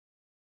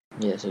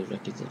Yeah, this is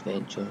Ricky's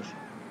Adventures.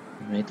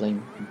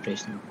 Redline in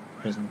prison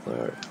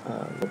for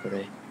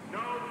robbery.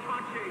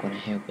 Gonna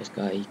help this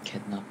guy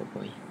kidnap a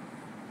boy.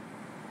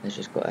 He's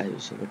just got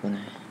out, so we're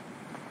gonna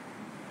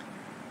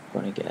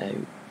get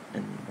out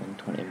in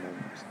 120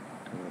 months,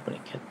 and we're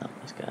gonna kidnap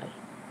this guy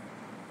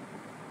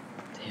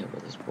to help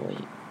with this boy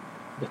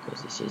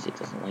because he says he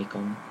doesn't like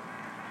him.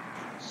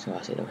 So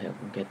I said I'll help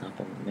him kidnap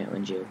him. Met him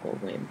in jail,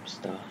 got a wet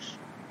moustache.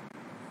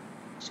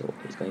 So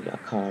he's gonna get a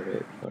car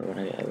out. We're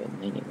gonna get out in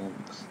 90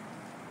 months.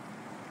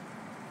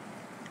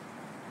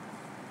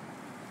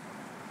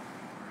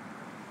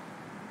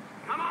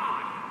 Come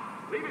on!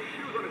 Leave his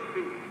shoes on his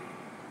feet.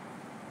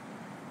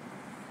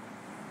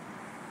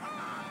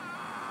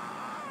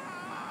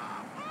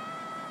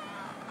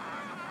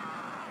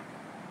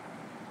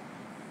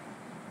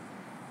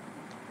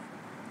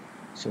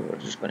 So we're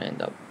just gonna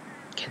end up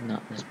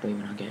kidnapping this boy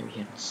when I get out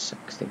here in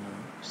 60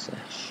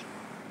 months-ish,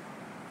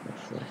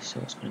 roughly, so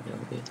it's gonna be all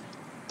good.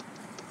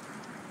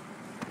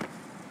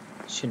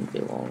 Shouldn't be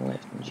long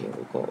left in jail.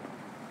 We've got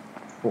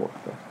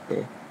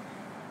 450.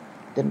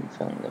 Didn't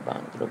film the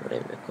bank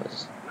robbery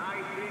because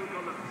Nice ink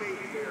on the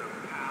face there,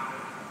 pal.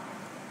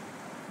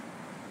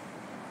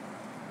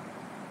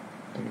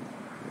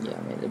 yeah,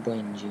 I met the boy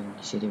in jail.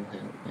 He said he'll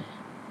help me.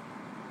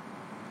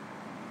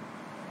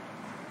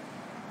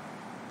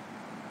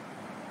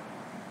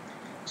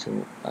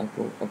 So I've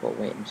got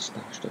wet and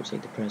stashed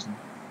outside the prison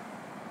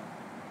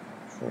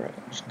for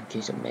just in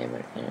case of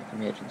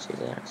emergencies.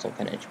 It's a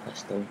vintage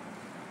pistol,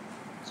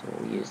 so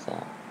we'll use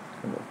that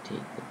and we'll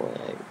take the boy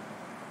out,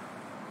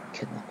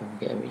 kidnap him,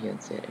 get out of here in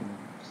 30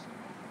 months.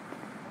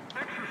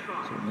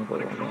 So we've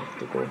got one left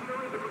to go.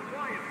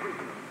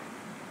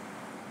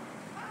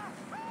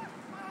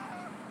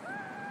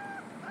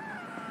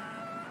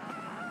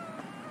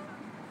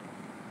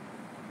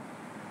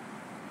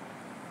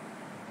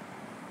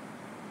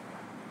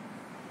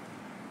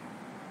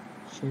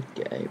 Should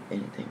get out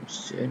anytime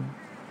soon.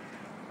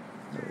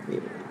 I will be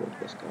able to go to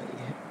this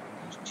guy.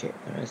 Let's check.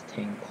 There is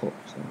 10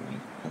 cops on my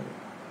pilot,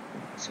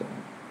 so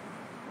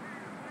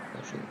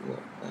there should be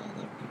what the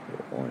other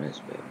people on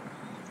as well.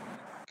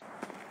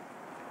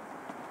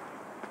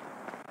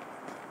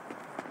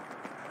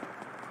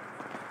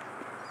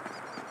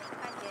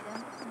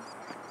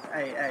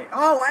 Hey.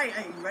 Oh,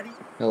 hey, you ready?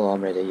 Hello,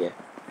 I'm ready, yeah.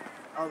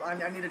 Oh,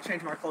 I need to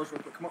change my clothes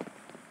real quick. Come on.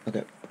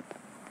 Okay.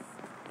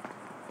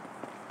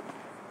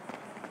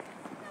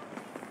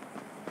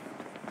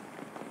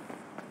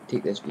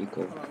 Take this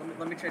vehicle. Hold on,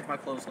 let me change my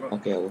clothes. Hold on.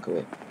 Okay, I'll look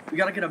away. We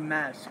gotta get a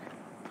mask.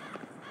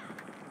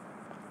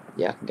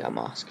 Yeah, I can get a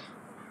mask.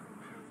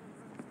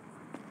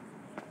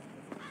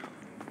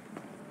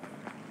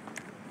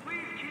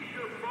 Please keep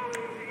your phones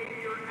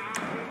in your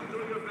asses to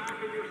the back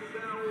of your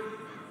cells.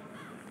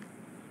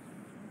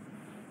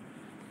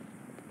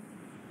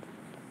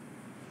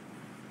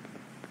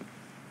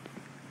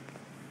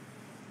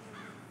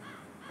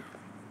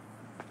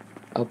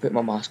 I'll put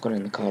my mask on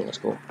in the car, let's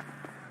go.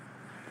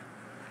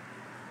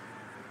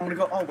 I'm gonna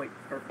go. Oh, wait.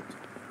 Perfect.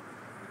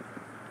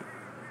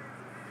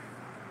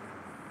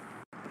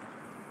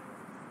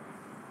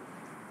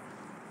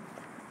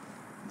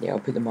 Yeah, I'll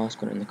put the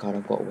mask on in the car,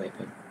 I've got a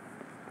weapon.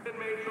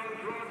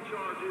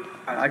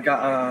 I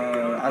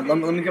got, let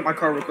me get my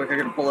car real quick. I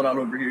gotta pull it out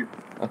over here.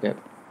 Okay.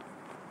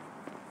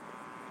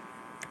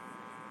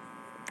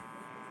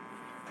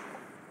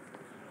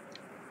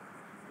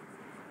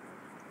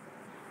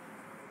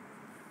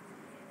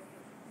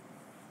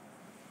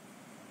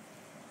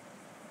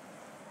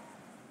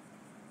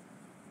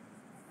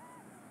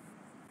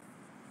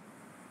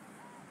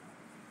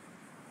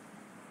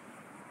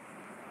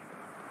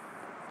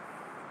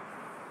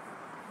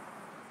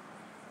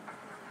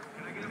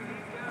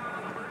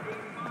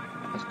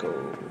 Let's go.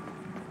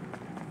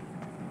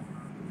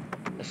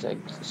 That's like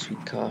a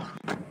sweet car.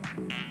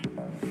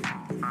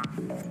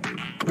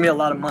 Give me a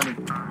lot of money.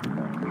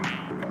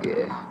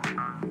 Yeah.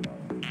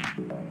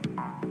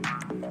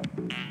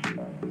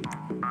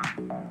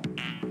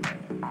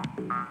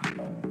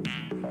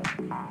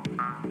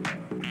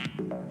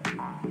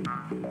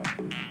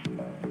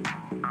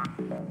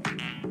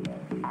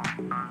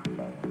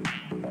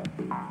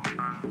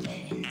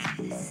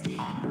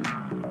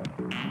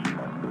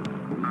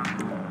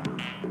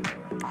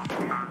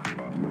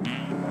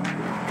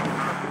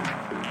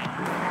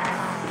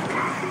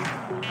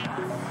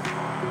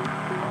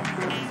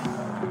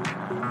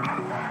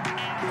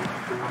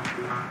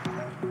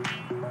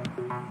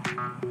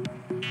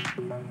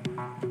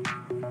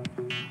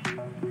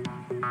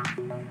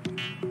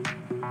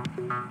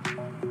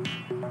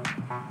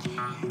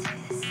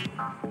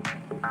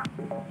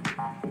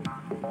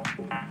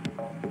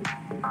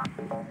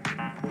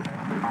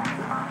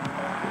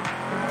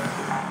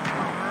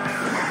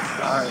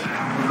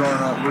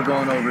 Alright, we're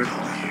going over.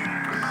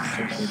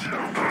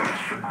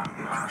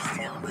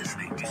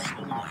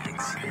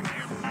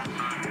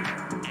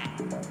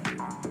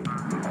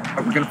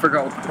 We're gonna figure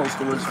out what the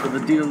postal is for the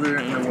dealer,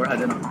 and then we're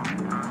heading up.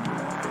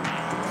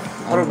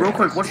 Hold on, real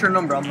quick, what's your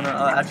number? I'm gonna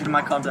add you to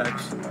my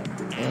contacts. 2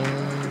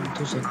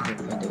 seconds, I'll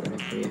find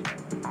out for you.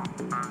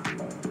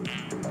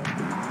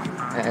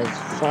 it is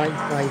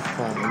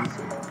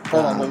 555.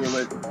 Hold on, wait.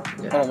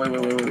 Yeah. Hold on,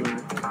 wait.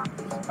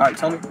 Alright,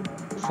 tell me.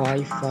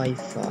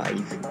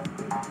 555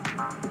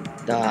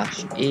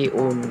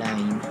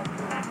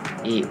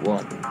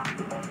 -80981.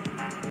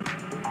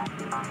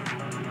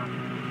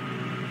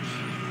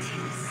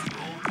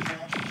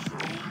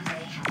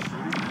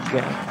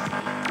 Yeah.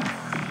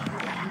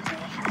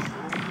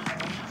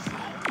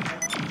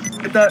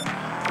 Hit that.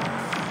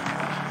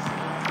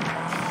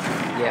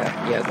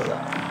 Yeah, got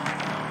that.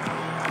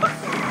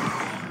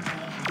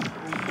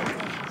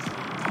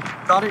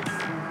 Got it.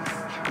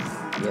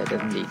 Yeah,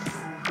 did indeed.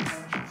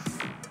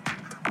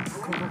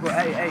 Cool.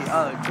 Hey,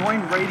 join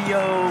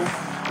radio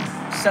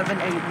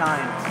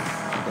 789.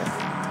 Okay.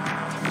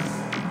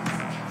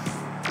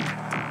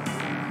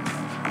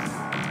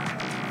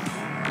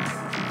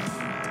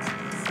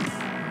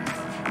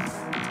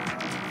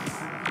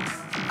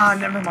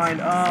 Never mind.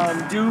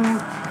 Do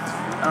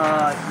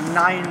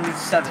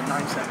 97.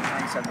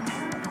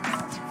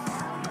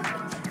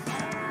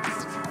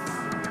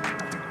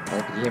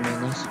 Oh, could you hear me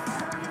on this?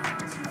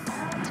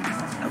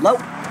 Hello?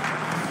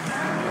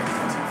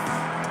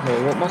 No,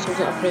 what muscles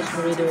did I press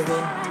for radio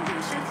again?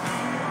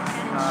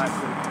 Cool.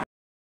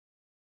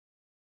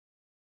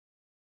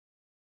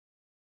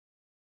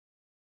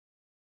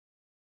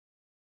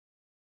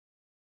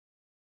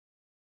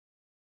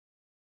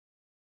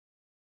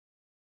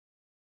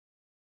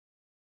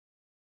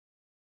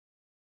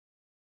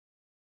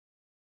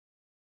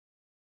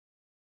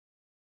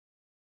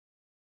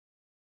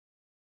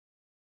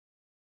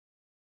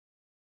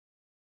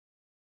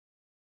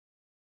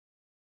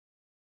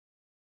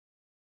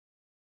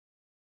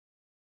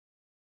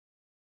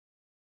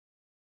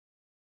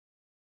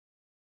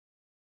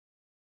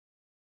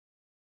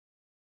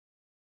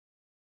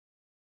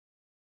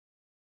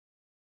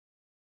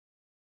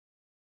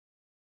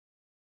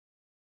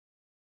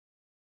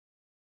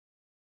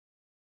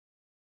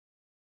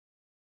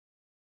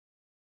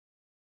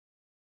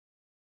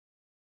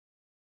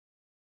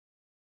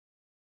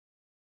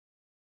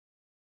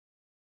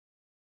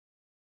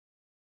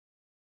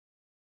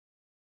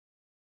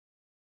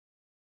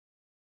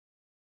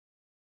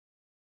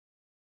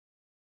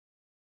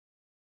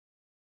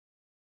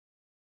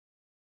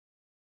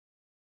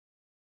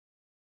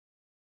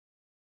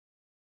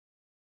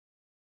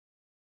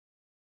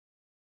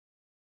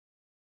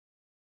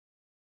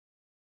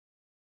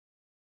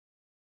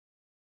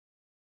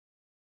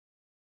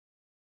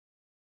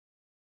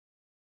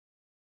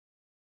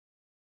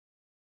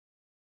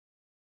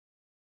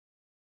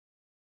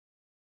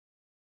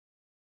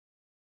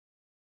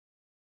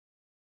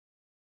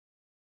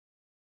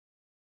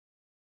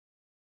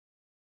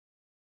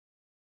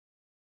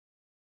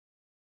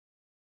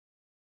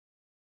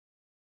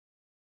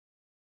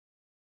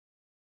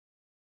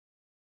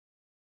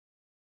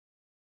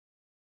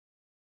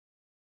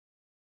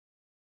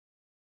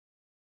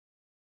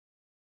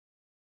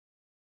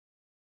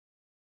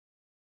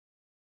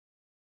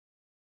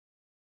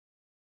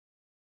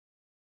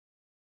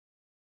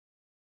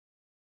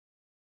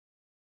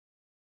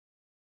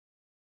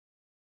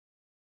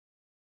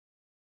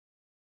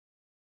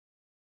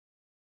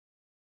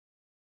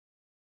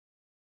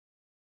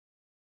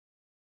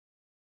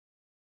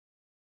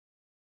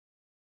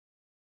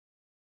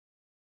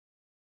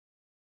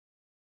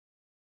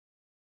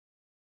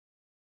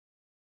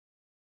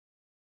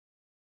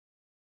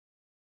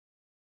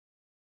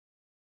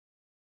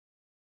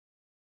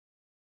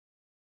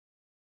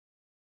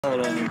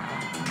 Hold on.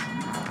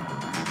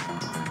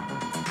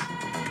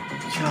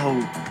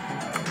 Yo.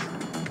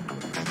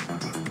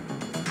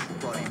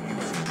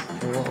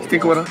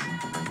 Think what I'm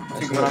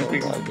thinking.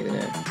 Like, isn't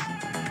it?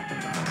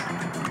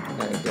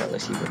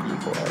 Let's see what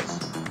vehicle it is.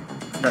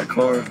 That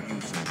car.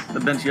 The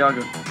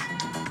Balenciaga.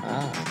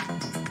 Ah.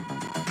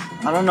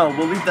 I don't know.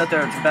 We'll leave that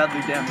there. It's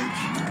badly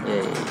damaged.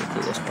 Yeah,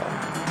 take this car.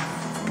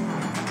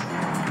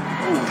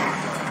 Ooh.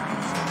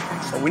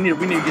 So we need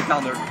to get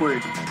down there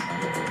quick.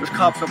 There's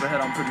cops up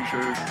ahead, I'm pretty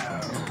sure.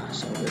 Yeah,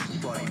 so good.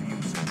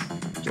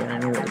 Do you want to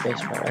know what the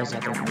best part is? I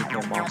don't need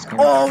no mask on.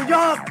 Oh,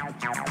 yup!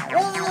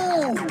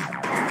 Oh!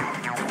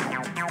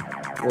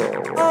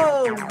 Whoa.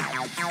 Oh,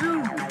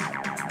 shoot!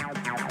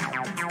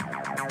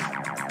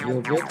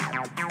 You good?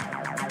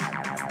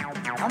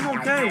 I'm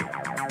okay.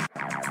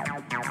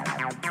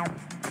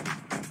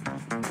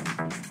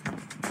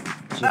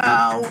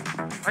 Ow!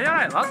 Are you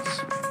alright,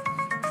 lads?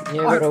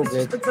 Yeah, we're all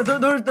good.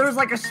 There's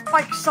like a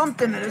spike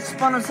something and it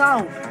spun us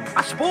out.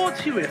 I spoke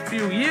to you a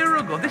few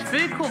years ago. This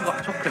vehicle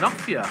got taken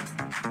off you.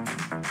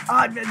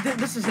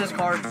 This is his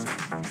car.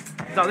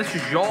 No, this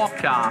is your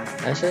car.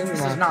 This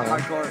This is not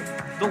my car.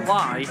 Don't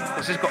lie.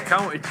 This has got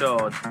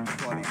counter-towed.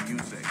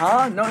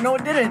 Huh? No,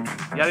 it didn't.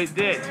 Yeah, it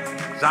did.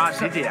 'Cause I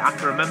did it. I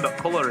can remember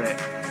colour it.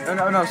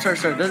 No, sir.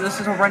 This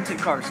is a rented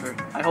car, sir.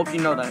 I hope you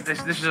know that.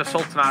 This is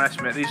assault on our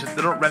estimate. They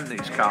don't rent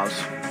these cars.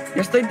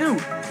 Yes, they do.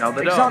 No,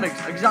 they don't.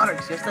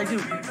 Exotics. Yes, they do.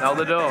 No,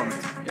 they don't.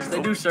 Yes,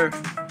 they do, sir.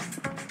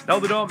 No,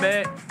 they don't,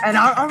 mate. And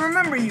I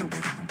remember you.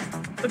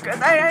 Look,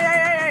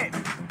 hey.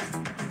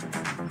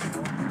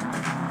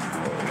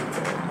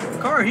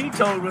 car he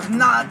towed was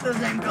not the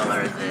same color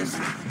as this.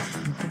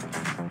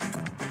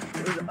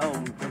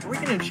 Oh, are we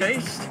getting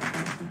chased?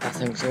 I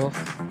think so.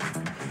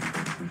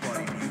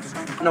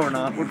 No, we're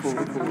not. We're cool.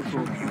 We're cool. We're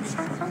cool.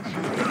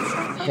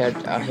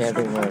 I heard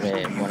over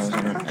when I was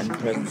in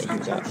prison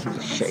that he was a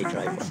shitty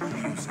driver.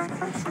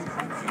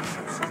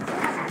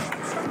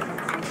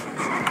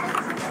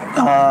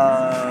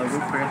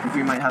 Real quick, I think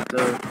we might have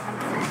to.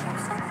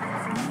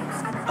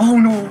 Oh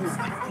no!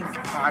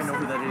 I know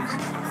who that is.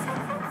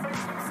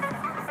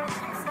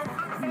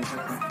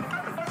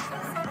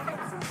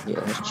 Yeah,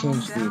 let's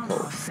change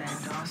vehicle.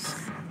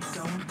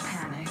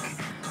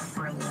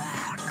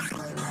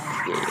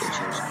 Yeah,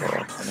 change car,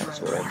 and that's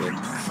what I did.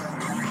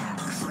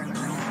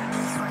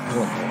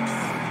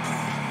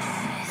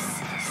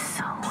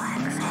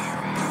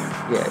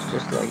 Yeah, it's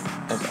just like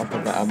as up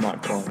that I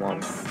marked on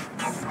one.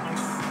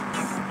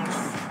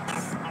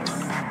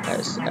 I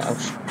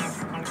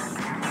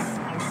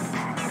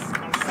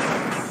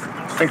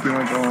think we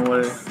went the wrong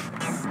way.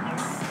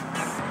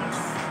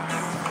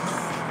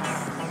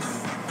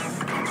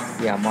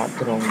 Yeah, I marked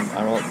the wrong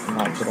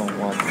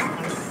one.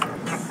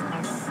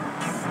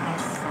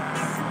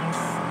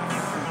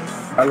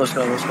 Alright, let's go.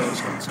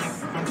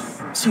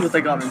 Let's see what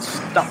they got in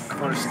stock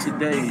for us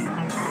today.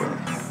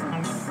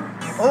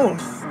 Oh!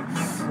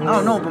 I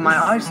don't know, but my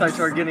eyesights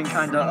are getting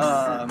kind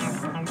of,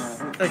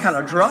 they kind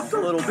of dropped a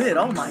little bit.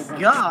 Oh my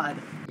god!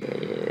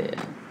 Yeah.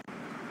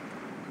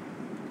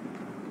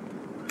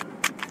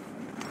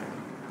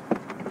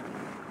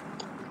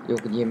 Yo,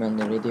 can you hear me on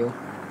the radio?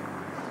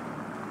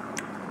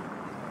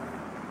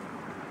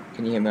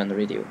 Can you hear me on the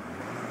radio?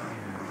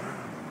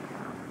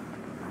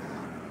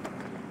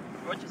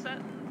 What you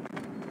said?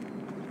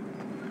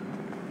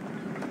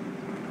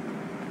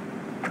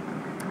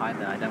 Hi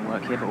there, I don't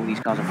work here, but all these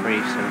cars are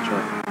free, so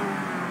enjoy.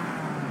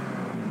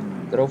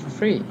 They're all for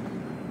free?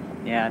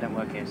 Yeah, I don't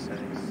work here, so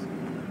it's...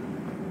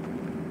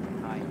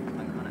 Hi, I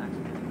can't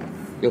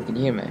actually... Yo, can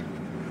you hear me?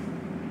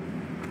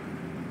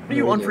 How do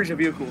you unfreeze a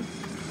vehicle?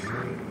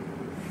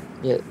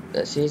 Yeah,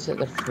 that says that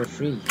they're for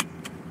free.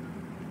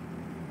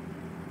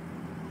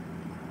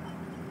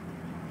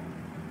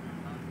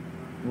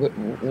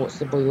 What's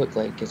the boy look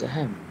like? Is it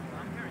him?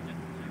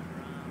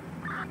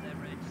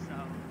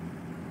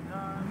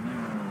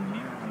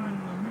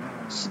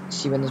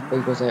 See when this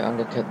boy goes out, I'm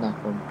gonna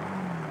kidnap him.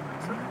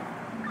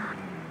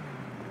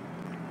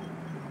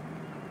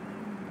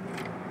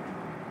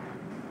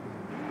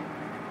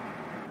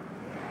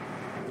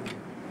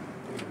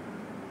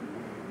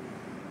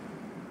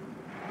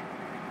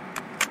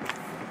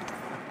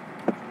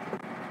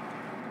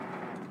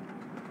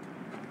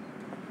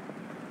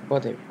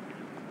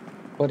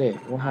 Buddy,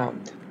 what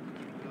happened?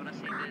 You wanna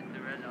see the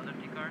other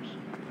few cars?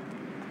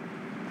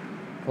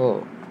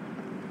 Oh.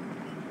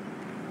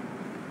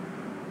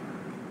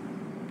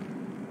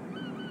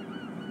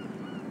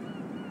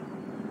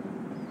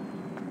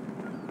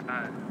 Do you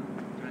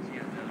wanna see the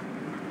other?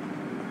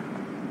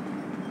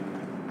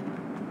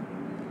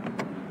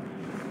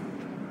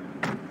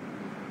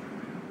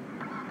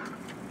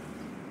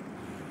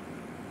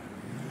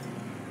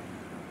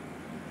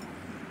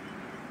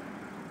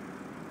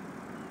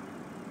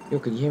 Yo,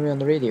 can you hear me on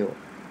the radio?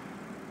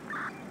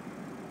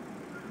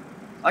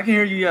 I can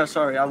hear you, yeah,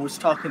 sorry. I was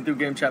talking through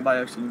game chat by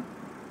accident.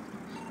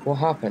 What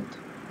happened?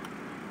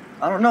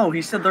 I don't know.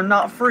 He said they're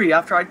not free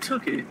after I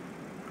took it.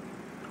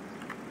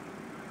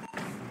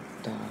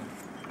 Damn.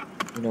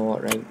 You know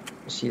what, right?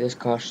 See this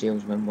car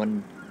salesman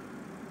when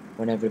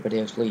everybody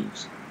else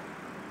leaves.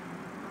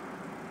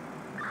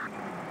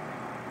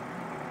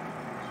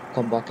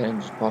 Come back in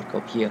and just park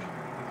up here.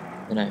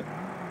 You know.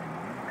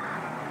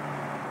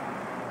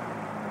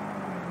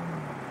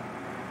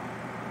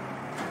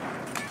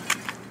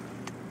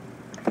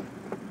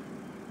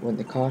 When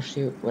the car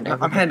shoot,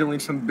 whenever I'm handling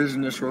some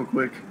business real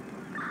quick.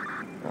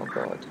 Oh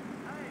god.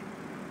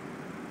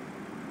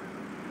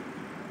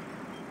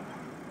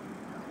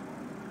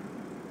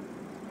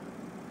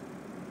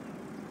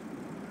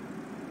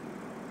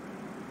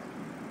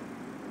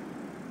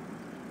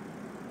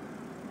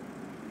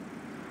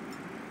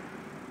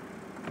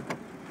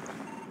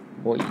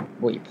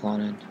 What you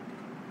planning?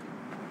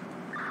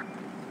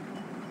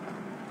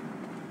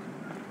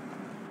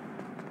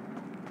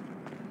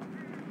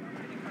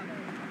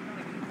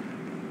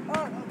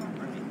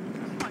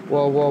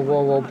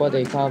 Whoa,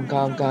 buddy, calm.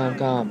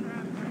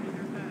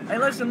 Hey,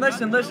 listen. We're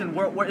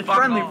it's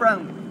friendly.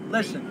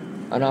 Listen.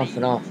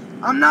 Enough.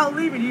 I'm not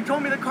leaving. You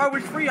told me the car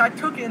was free. I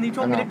took it, and he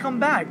told me to come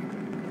back.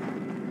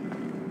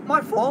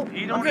 My fault.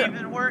 You don't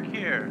even work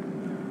here.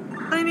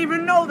 I didn't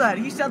even know that.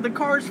 He said the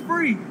car is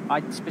free.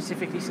 I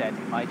specifically said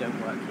I don't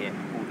work here.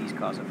 All these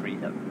cars are free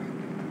though.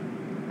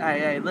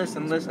 Hey,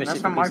 listen. That's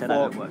not my said I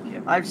fault. don't work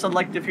here. I have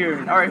selective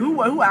hearing. All right,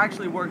 who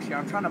actually works here?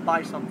 I'm trying to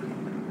buy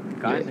something.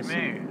 Guys, It's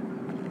me.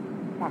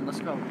 Come on,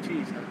 let's go.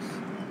 Jesus.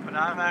 But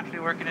I'm actually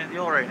working a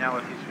deal right now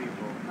with these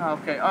people.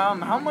 Okay.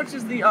 How much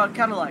is the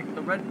Cadillac?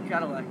 The red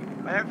Cadillac?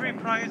 Every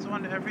price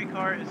on every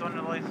car is on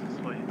the license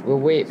plate. We'll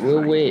wait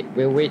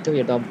till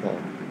you're done, Paul.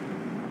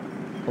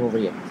 Come over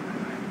here.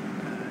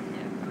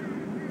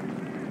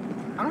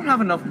 I don't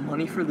have enough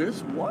money for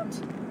this. What?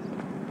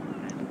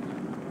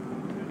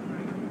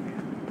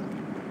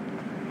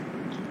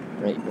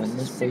 Right, when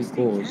this boy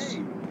goes,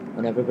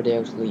 when everybody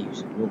else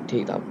leaves, we'll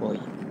take that boy.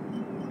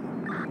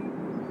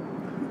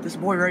 This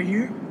boy right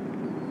here?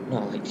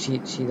 No, like, see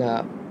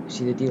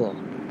the dealer?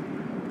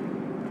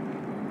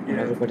 When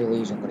Yeah. everybody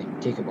leaves, I'm gonna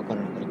take him a gun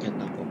and I'm gonna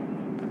kidnap him.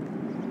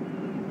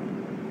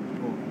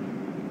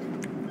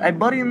 Hey,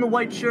 buddy in the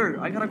white shirt,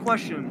 I got a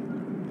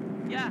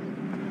question. Yeah.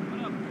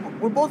 What up?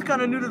 We're both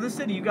kind of new to the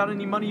city. You got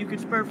any money you could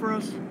spare for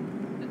us?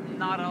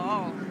 Not at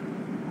all.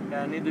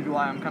 Yeah, neither do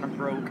I. I'm kind of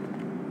broke.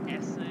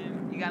 Yes,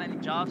 you got any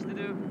jobs to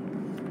do?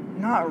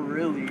 Not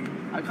really.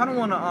 I kind of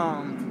want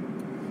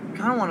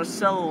to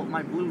sell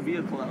my blue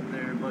vehicle out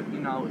there, but you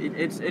know,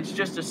 it's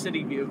just a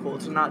city vehicle.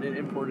 It's not an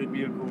imported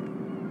vehicle.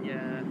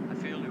 Yeah, I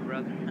feel you,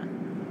 brother.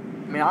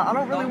 I mean, I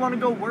don't really want to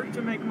go work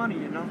to make money,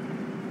 you know.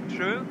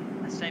 True.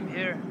 Same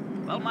here.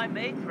 Well, my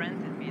mate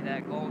rented me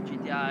that gold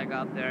GTI I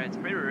got there. It's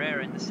pretty rare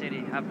in the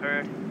city, I've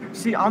heard.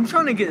 See, I'm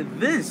trying to get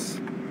this.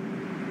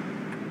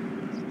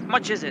 How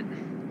much is it?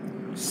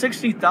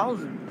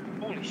 60,000.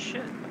 Holy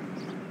shit.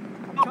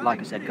 Like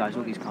I said, guys,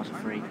 all these cars are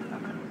free.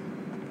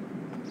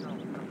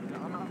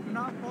 I'm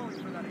not falling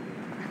for that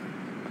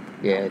again.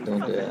 Yeah,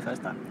 don't do it.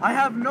 First time. I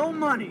have no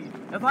money.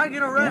 If I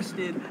get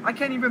arrested, I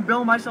can't even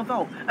bail myself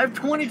out. I have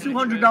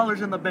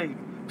 $2,200 in the bank.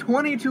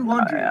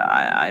 $2,200.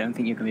 I don't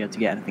think you're gonna be able to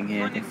get anything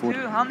here.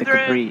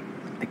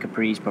 The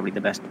Capri is probably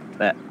the best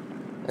bet.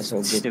 That's all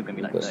It's good. still gonna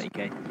be like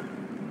 30k.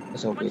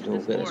 That's all good. We'll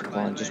get this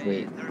plan. Just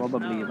wait.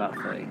 Probably about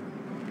 30.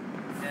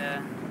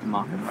 Yeah.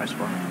 Market price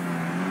one.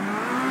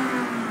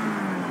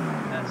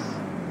 Yes.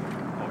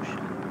 Oh shit.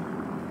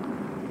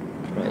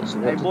 Right. So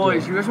what Hey to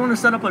boys, do? you guys want to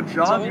set up a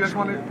job? old You guys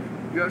want to school.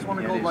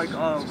 go Yeah, it like is.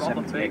 rob a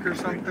 78 bank or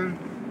Capri. something?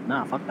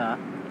 Nah, fuck that.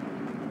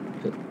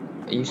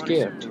 Are you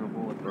scared? The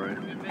reward, bro.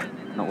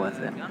 Not worth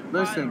it.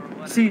 Listen,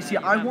 see,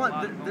 I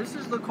want this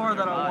is the car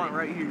that I want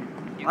right here.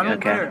 I don't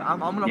Okay. care. I'm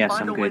gonna Yes,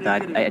 find I'm a way good. to I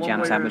get it ate a one jam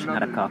way or sandwich and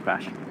had a another. car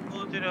crash.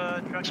 Go to the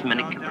truck Too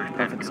many downtown. both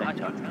at the same I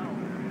time. don't know.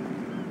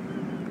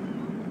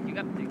 You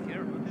gotta take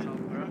care of yourself,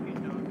 bro.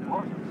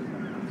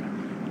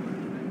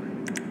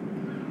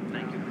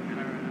 Thank you for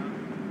clearing out.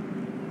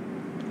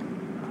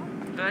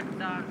 Good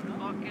dog,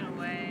 walking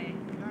away.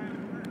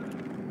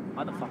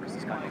 Why the fuck is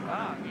this guy doing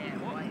that? Oh, yeah,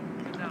 boy.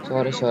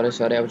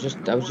 Sorry. I was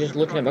just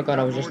looking at my gun.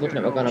 I'm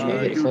not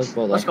very close,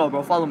 brother. Let's go,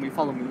 bro. Follow me.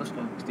 Let's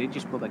go. This dude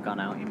just pulled a gun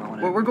out. You might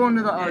want to. We're going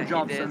to the Yeah, he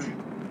job did. center.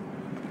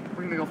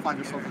 We're gonna go find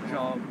yourself a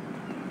job.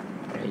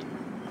 Right.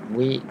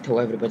 Wait till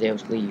everybody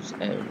else leaves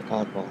out of the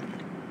car park.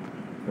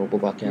 We'll go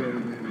back in.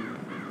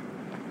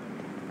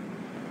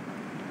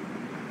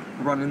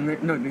 Run in there.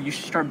 No, you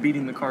should start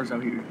beating the cars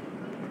out here.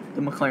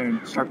 The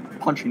McLaren. Start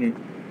punching it.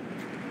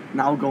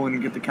 Now I'll go in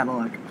and get the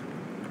Cadillac.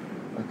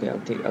 Okay,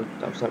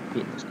 I'll start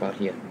beating this car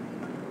here.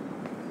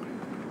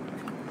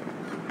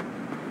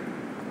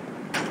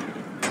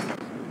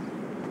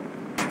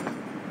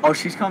 Oh,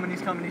 he's coming.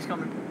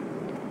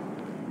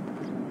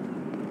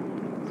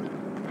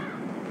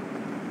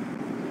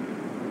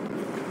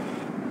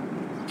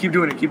 Keep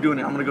doing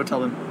it. I'm gonna go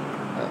tell him.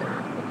 Okay.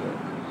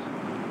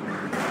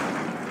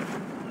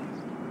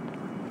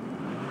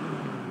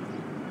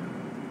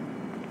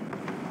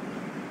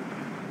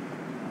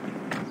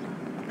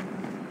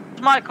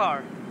 It's my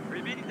car. Are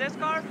you beating this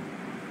car?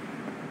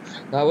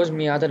 That was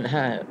me. I didn't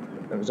hit it.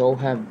 It was all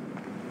him.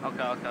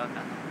 Okay.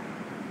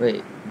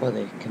 Wait,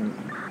 buddy,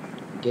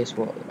 guess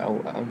what?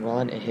 I'm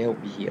willing to help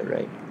you here,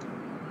 right?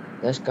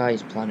 This guy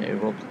is planning to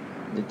rob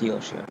the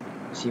dealership.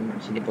 See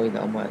the boy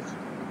that I'm with?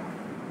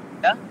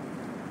 Yeah?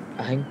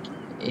 I think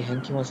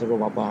he wants to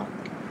rob a bank.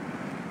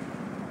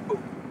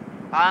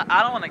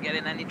 I don't want to get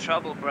in any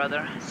trouble,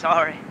 brother.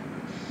 Sorry.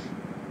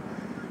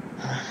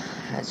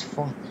 That's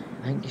fun.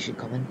 I think you should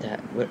come into it.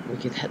 We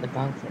could hit the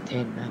bank for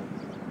 10 now.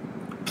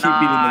 Keep Nah,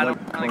 beating I the don't white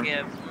want car. to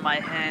get my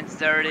hands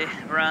dirty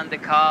around the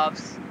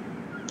cops.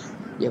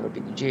 You ever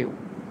been to jail?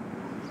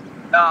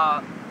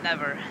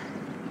 Never.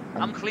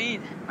 I'm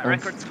clean. My I'm-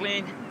 record's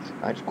clean.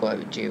 I just got out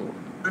of jail.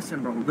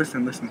 Listen, bro.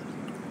 Listen.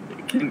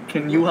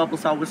 Can you help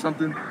us out with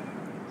something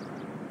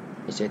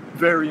He said,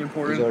 very he's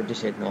important? already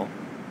said no.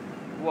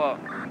 What?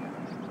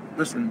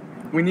 Listen,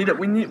 we need it.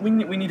 We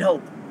need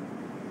help.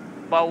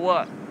 About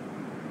what?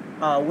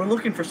 We're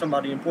looking for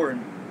somebody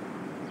important.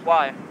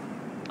 Why?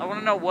 I want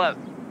to know what.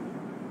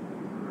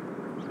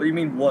 What do you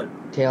mean, what?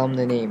 Tell him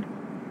the name.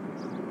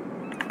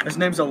 His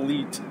name's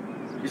Elite.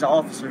 He's an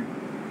officer.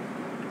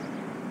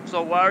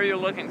 So why are you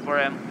looking for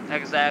him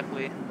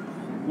exactly?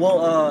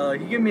 Well,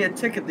 he gave me a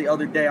ticket the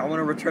other day. I want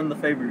to return the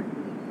favor.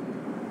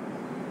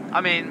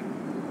 I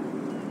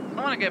mean,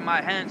 I want to get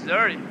my hands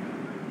dirty.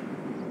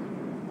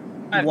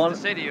 Back to want- the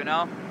city, you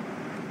know.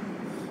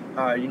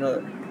 Alright, you know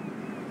that.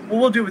 Well,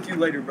 we'll deal with you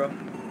later, bro.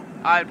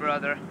 Alright,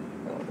 brother.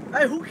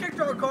 Hey, who kicked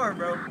our car,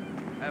 bro?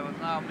 It was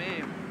not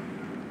me.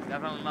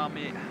 Definitely not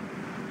me.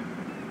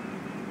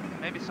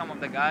 Maybe some of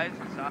the guys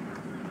and stuff.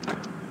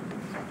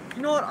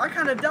 You know what? I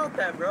kind of doubt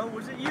that, bro.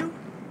 Was it you?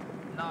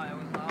 No, it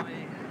was not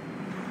me.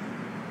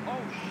 Oh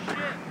shit!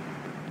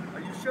 Are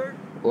you sure?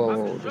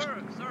 Whoa, I'm just sure,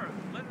 sir.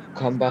 Listen,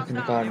 come back in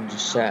the car and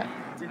just sit.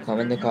 Come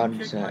in the car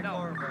and sit.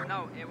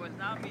 No, it was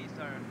not me,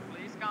 sir.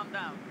 Please calm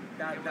down.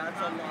 That's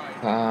a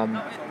lie.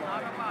 No, it's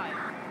not a lie.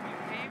 You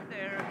came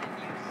there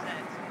and you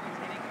said someone's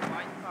hitting the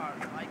white car.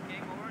 I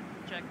came over to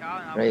check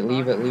out and I Right, was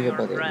leave talking it, to your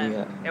buddy, friend. leave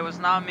it. It was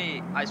not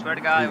me. I swear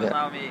to God, Leave it was it.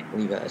 not me.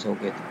 Leave it, it's all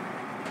good.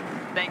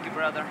 Thank you,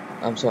 brother.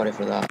 I'm sorry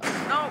for that.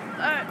 No,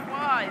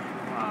 why?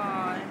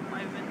 Why?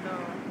 My window.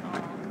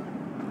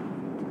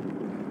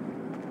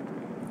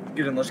 No.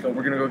 Get in, let's go.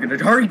 We're gonna go get it.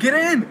 Hurry, get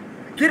in!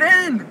 Get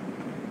in!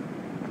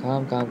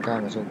 Calm,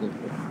 it's all good,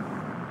 bro.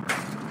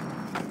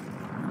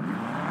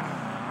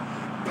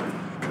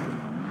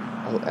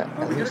 We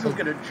gotta go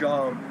get a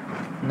job.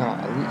 No,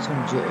 Elite's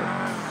on duty,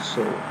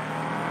 so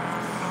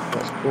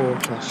let's go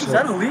to a shop. Is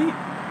that Elite?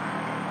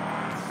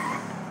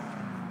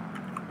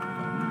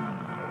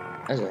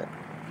 Is it?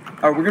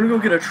 Alright, we're gonna go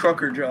get a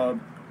trucker job.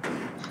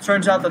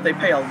 Turns out that they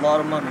pay a lot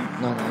of money.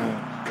 No.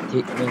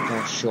 Take me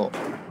to a shop.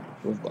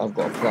 I've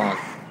got a plan.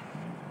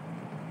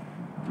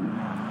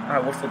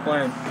 Alright, what's the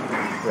plan?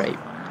 Right.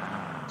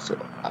 So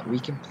we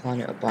can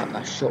plan it about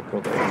a shop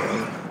robbery,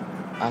 right?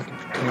 I can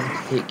pretend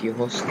to take you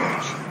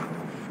hostage.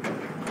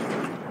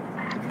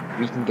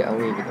 We can get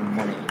away with the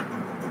money.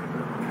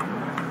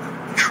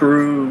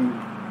 True.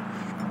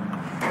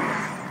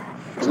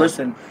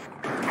 Listen,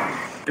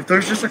 if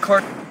there's just a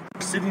car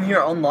sitting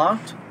here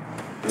unlocked,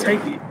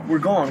 take it. We're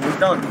gone. We're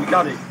done. We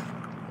got it.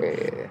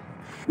 Yeah.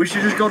 We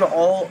should just go to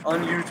all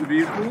unused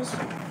vehicles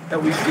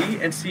that we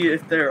see and see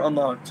if they're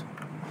unlocked.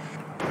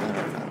 No.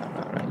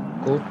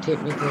 Right. Go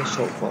take me to the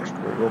shop first.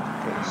 We'll rob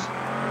the place.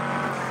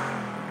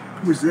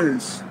 Who is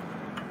this?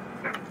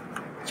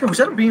 Yo, is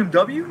that a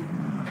BMW?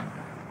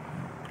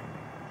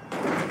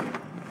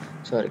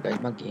 Sorry guys,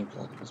 my game's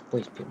lagging. This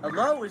place people.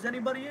 Hello, is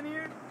anybody in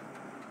here?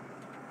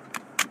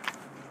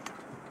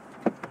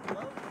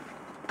 Hello?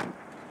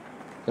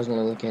 Doesn't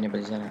look like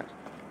anybody's in it.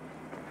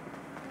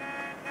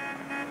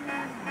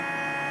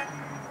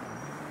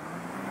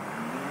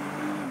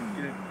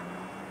 Get in.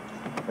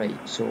 Right,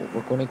 so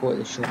we're gonna go to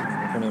the shop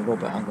and we're gonna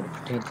rob it. I'm gonna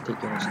pretend to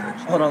take you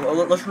hostage. Hold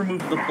on, let's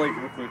remove the plate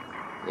real quick.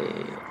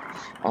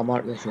 I'll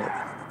mark the shop.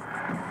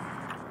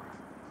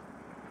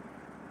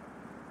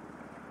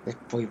 This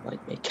boy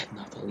might make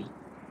kidnap Elite.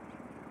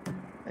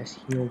 Is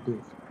he all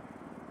good?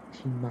 Is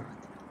he mad?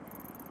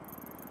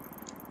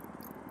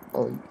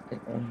 Elite is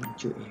on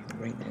duty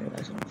right now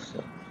as an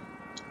officer.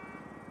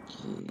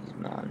 Jeez,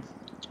 man.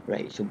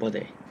 Right, so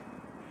buddy,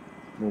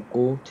 we'll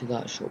go to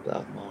that shop that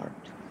I've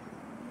marked.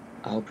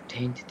 I'll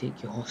pretend to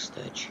take you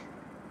hostage,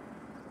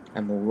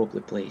 and we'll rob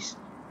the place.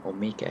 I'll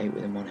make it out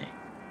with the money.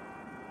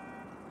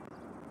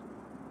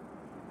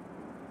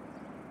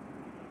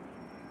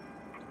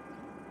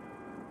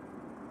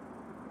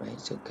 Right,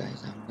 so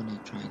guys, I'm gonna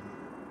try and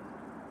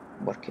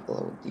work a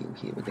little deal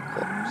here with the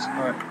cops.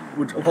 Alright,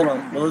 hold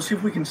on. Well, let's see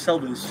if we can sell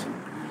this.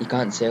 You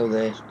can't sell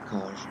the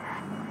cars.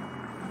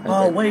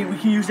 Oh, wait, we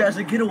can use that as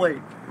a getaway.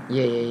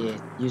 Yeah.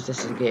 Use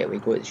this as a gateway,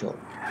 go to the shop.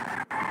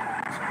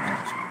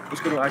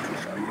 Let's go to an actual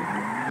shop.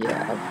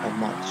 Yeah, I've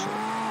marked the shop.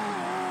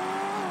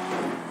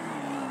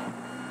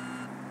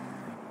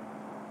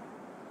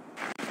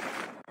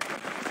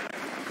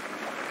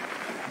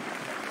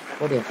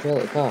 Buddy, I fell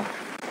out the car.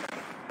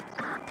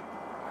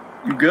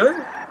 You good?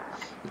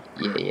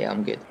 Yeah,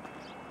 I'm good.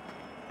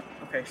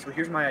 Okay, so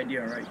here's my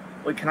idea, right?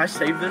 Wait, can I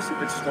save this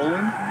if it's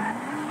stolen?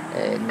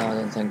 No, I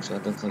don't think so. I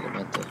don't think I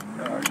meant to.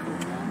 Alright, cool.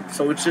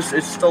 So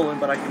it's stolen,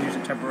 but I can use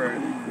it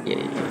temporarily.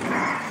 Yeah.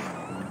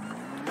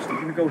 So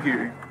we're gonna go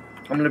here.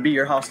 I'm gonna be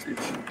your hostage.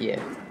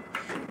 Yeah.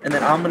 And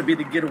then I'm gonna be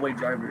the getaway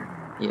driver.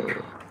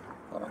 Yeah.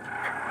 Hold on.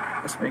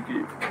 Let's make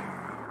it.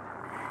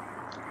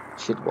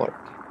 Should work.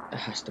 It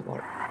has to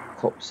work.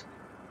 Cops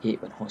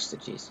hate when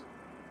hostages.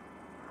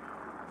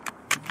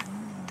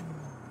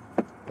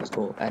 Let's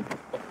go in.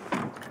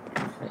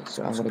 Right,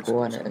 so I'm gonna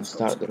go in and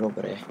start the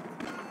robbery.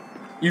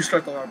 You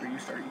start the robbery. You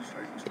start.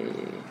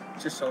 Yeah.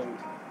 Just so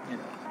you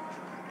know.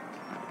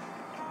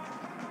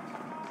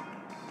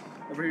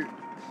 Over here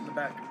in the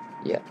back.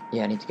 Yeah,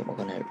 I need to get my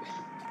gun out.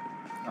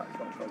 Alright,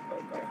 go.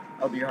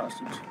 I'll be your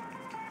hostage.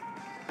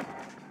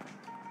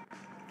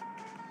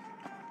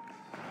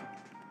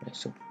 Right,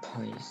 so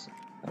guys,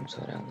 I'm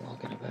sorry I'm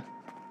lagging a bit.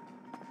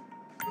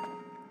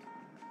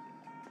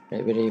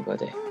 Right, ready,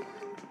 buddy?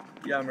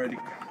 Yeah, I'm ready.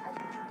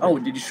 Oh,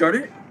 did you start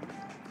it?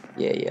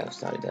 Yeah, I've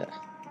started it.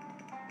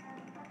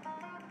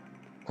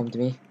 Come to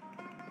me.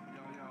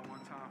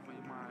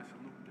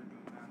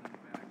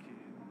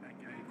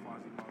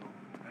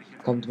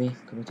 Come to me,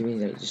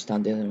 right, just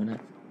stand there a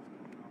minute.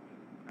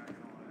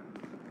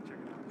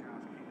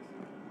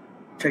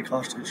 Take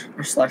hostage,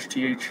 or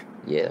 /TH.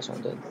 Yeah, that's what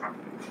I'm doing.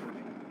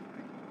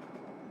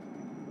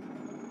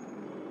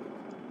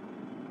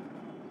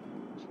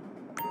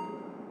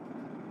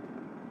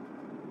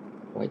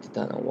 Why did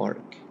that not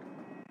work?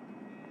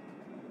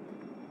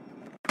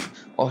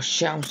 Oh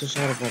shit, I'm so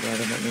sorry about that, I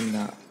didn't mean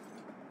that.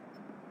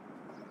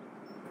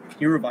 Can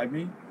you revive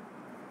me?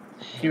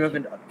 Can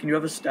you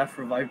have a staff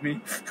revive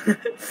me?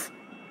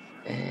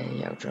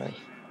 Yeah, I'll try.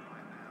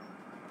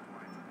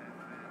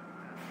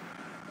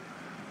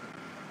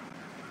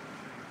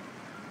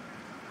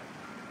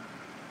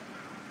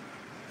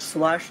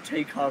 /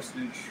 take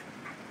hostage.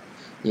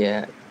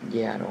 Yeah,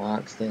 I know, I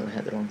accidentally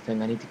hit the wrong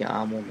thing. I need to get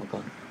ammo on my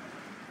gun.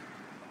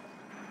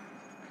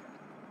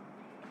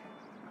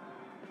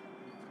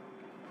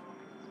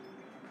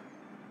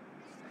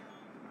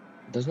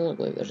 Doesn't look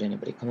like there's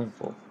anybody coming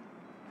for.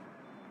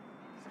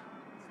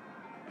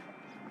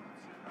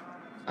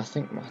 I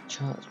think my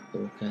chat's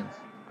broken.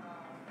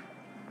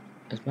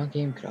 Is my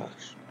game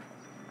crashed?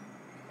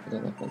 I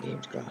don't think my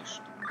game's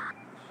crashed.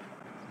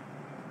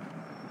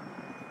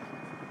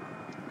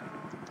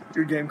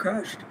 Your game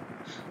crashed?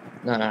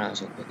 No,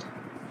 it's all good.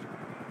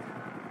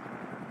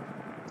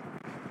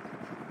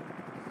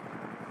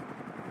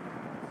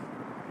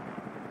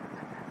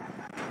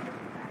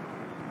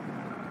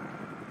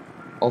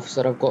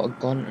 Officer, I've got a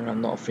gun and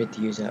I'm not afraid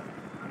to use it.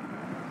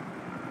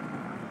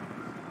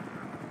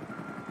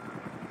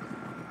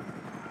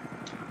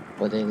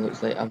 But it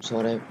looks like, I'm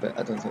sorry, but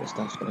I don't think the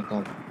staff's gonna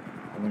come.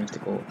 I'm gonna have to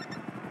go.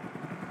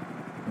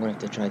 I'm gonna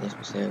have to try this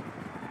myself.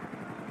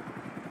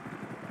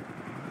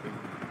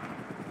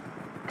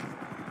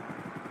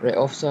 Right,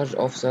 officers,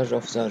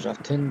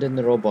 I've tuned in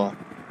the robot.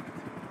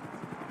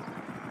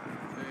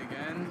 Say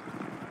again?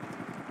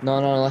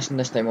 No, listen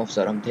this time,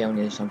 officer, I'm telling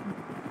you something.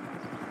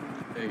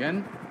 Say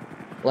again?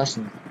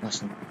 Listen.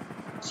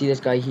 See this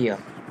guy here?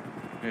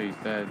 Yeah, he's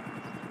dead.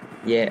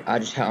 Yeah, I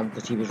just hit him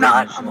because he was Nah,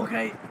 robbing the I'm shop.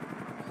 okay.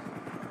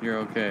 You're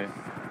okay.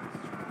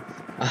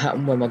 I hit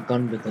him with my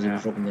gun because he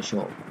was robbing the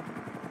shop.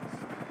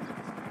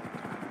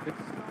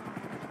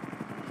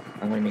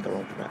 I'm gonna make a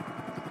run for it.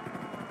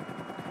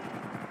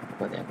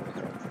 But then I'm gonna make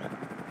a run for it.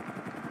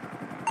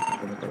 I'm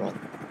gonna make a run.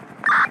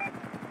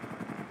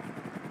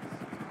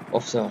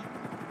 Officer.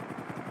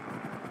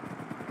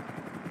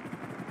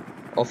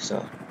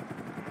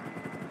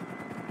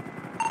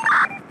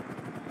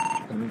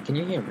 Can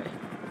you hear me?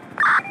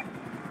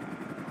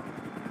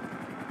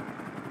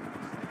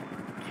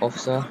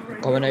 Officer,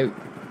 I'm coming out.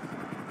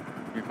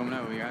 You're coming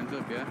out with your hands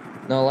up, yeah?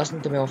 No,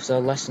 listen to me, officer,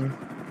 listen.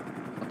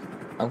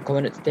 I'm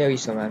coming out to tell you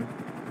something.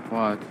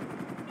 What?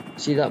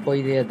 See that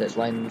boy there that's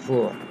lying on the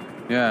floor?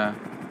 Yeah.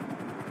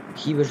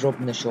 He was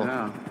robbing the shop.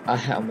 Yeah. I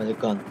hit him with a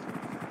gun.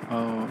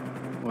 Oh,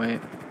 wait.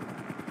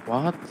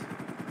 What?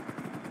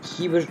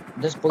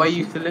 This boy... Why are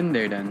you still in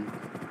there then?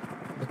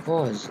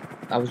 Because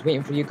I was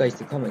waiting for you guys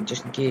to come in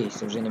just in case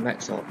there was any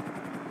mix-up.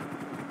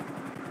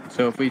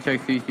 So if we check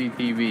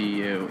CCTV,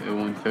 it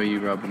won't show you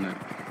robbing it?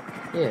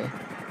 Yeah.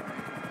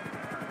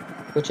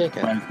 Go check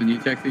it. Can you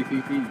check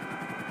CCTV?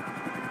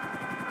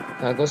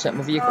 Can I go set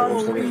my vehicle?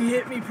 Where's the Oh, way? he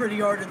hit me pretty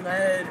hard in the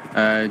head.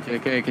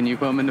 JK, can you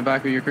put him in the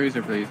back of your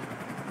cruiser, please?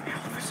 Hey,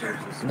 officer.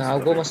 No, I'll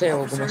go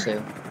myself,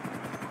 Officer.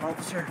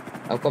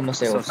 I'll go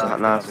myself, sir.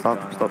 Nah,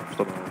 stop.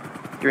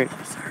 Give me.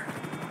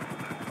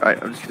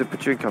 Alright, I'm just gonna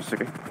put you in cuffs,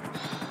 okay?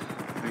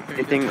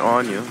 Anything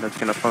on you that's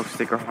gonna poke,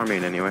 stick, or harm me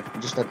in any way.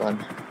 Just a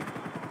gun.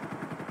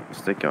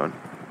 Stick on.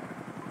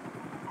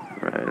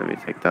 Right, let me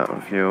take that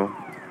off you.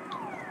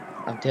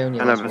 I'm telling you.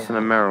 Cannabis and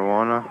a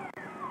marijuana.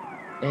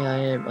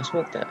 Yeah, I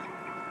smoked it.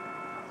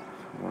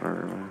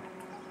 Whatever, man.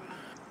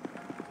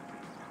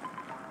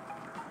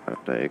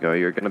 Right, there you go.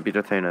 You're gonna be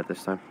detained at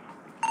this time.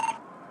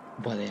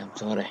 Buddy, I'm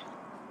sorry.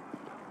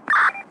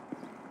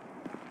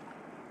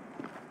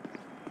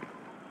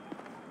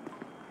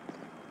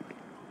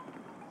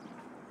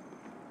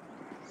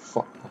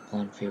 Fuck, my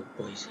plan failed,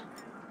 boys.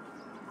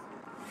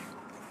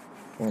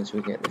 Once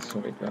we get this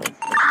sorted out,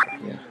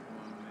 yeah.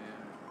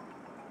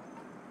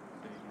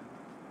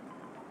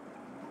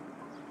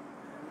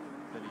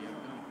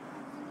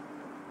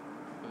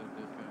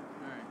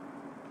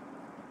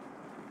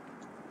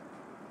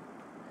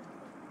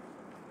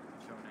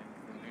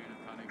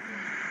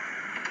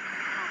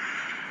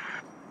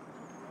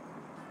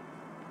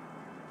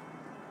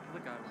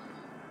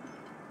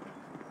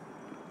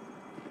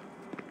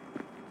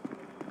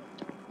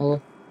 Hello?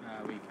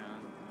 We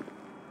can.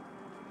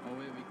 Oh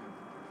wait, we can.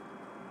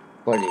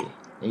 Buddy,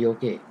 are you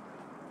okay?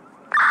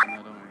 No,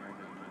 don't worry, I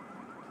got it.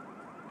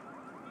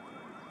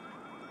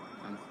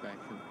 I'm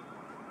special.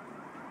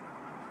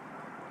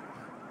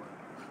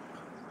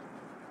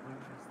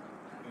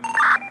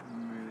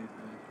 I'm really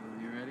special.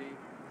 You ready?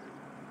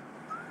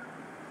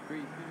 3,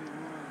 2,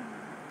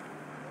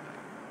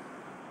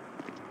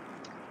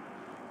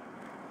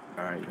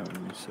 1. Alright, you're gonna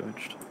be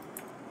searched.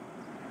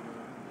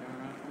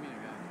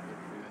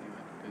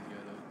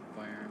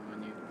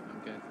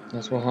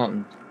 That's what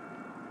happened.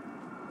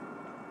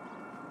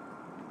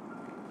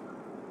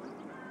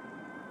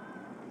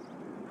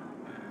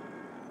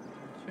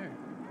 Sure.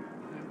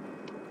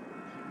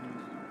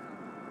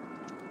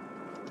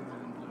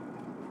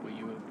 Well,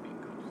 you have been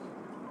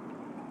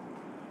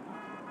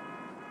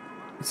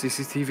cuffed.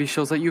 CCTV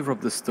shows that you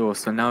robbed the store,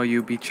 so now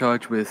you'll be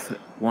charged with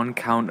 1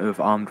 count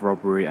of armed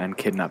robbery and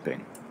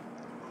kidnapping.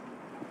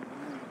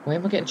 Why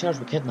am I getting charged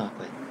with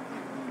kidnapping?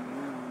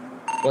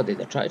 What, did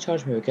they try to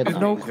charge me with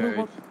kidnapping? No clue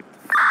what...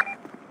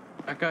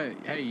 That guy,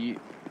 hey, you...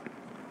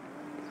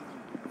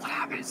 What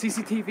happened?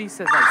 CCTV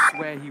says I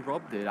swear he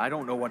robbed it. I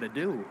don't know what to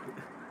do.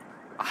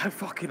 I'm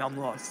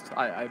lost.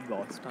 I'm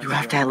lost. You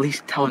have to at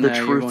least tell Oh, the no,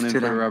 you're truth going in to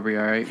for them. robbery,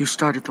 alright? You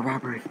started the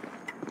robbery.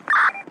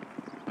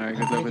 Alright,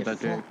 good luck with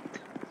that, Jake.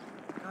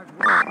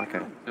 Oh, okay.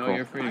 No, Cool.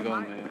 you're free to go,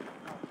 mate.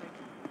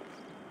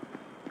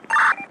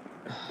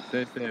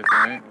 Stay safe,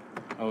 right?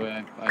 Oh,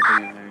 yeah, I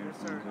think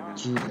it's there.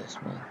 Jesus,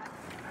 man.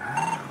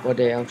 What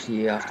day else are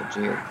you after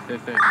jail? Stay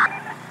safe.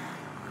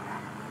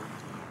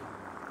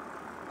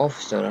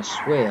 Officer, I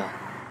swear.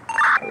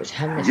 It was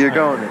him that You're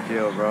started going the to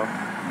jail, bro.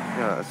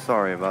 Yeah,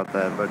 sorry about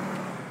that, but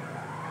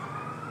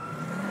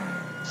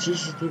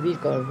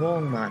CCTV got it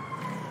wrong, man.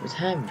 It was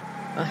him.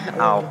 I hit him.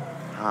 how?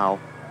 How?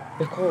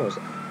 Because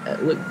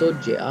it looked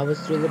dodgy. I was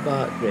through the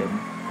back room.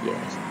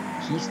 Yes.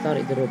 He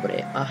started the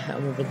robbery. I hit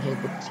him over the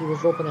head because he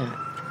was robbing it.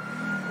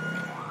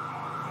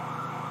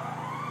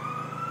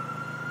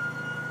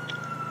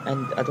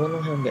 And I don't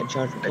know how I'm getting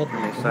charged with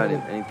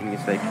kidnapping. Anything you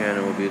say can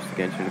and will be used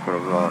against you in the court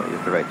of law. You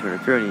have the right to an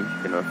attorney. You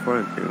cannot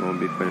afford an attorney. It won't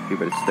be appointed to you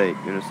by the state.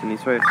 You understand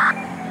these rights?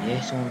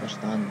 Yes, I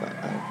understand, but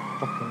I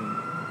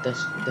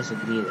fucking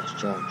disagree with this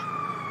charge.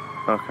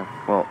 Okay.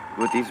 Well,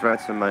 with these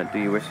rights in mind, do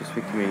you wish to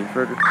speak to me any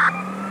further?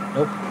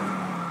 Nope.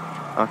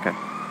 Okay.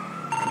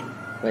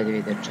 By the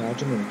way, they're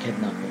charging me with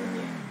kidnapping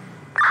you.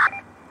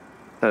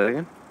 Say that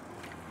again?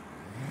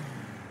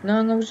 No,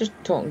 I was just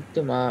talking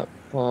to my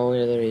pal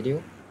over the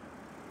radio.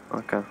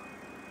 Okay.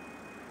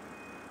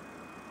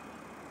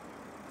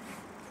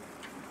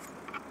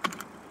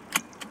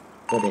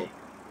 Buddy.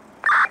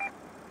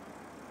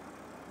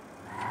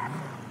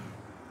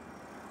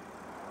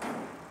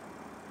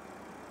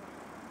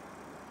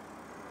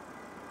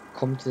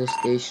 Come to the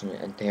station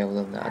and tell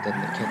them that I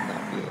didn't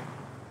kidnap you.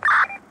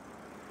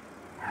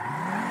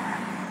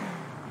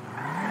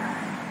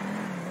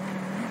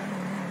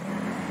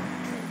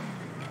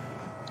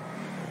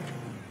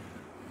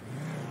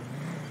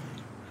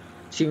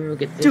 See when we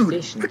get to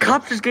the station. The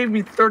cop just gave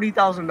me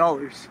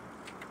 $30,000.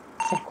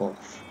 Fuck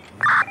off.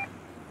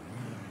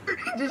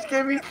 He just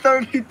gave me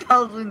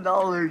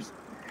 $30,000.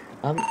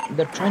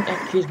 They're trying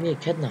to accuse me of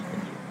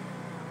kidnapping you.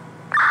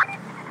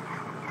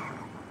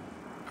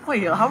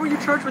 Wait, how are you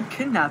charged with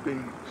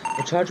kidnapping?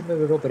 They're charging me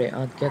with robbery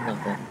and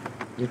kidnapping.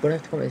 You're gonna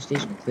have to come to the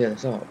station and clear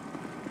this up.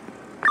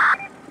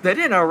 They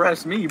didn't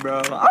arrest me,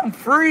 bro. I'm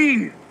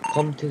free.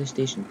 Come to the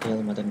station, tell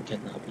them I didn't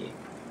kidnap you.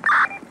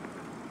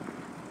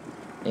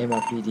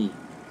 MRPD.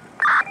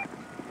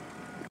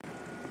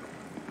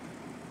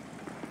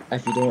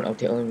 If you don't, I'll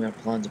tell them your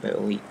plans about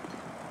Elite.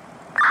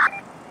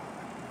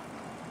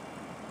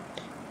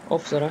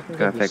 Officer, I can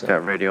Gotta give you take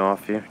that radio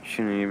off you. You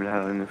shouldn't even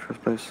have it in the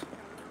first place.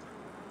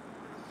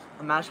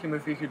 I'm asking him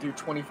if he could do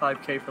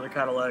 25K for the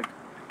Cadillac.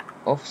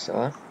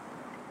 Officer?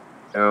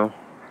 No.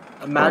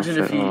 Imagine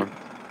if he Do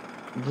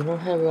you know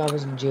how I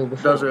was in jail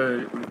before? does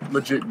a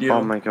legit deal.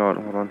 Oh my god,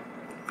 hold on.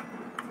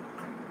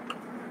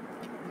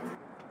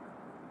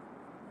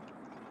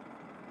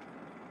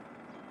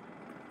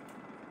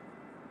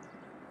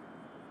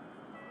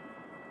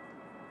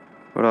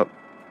 What up?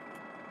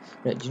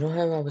 Right, do you know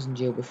how I was in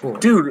jail before?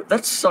 Dude,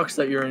 that sucks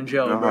that you're in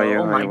jail, No,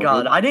 bro. Oh my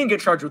god, what? I didn't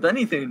get charged with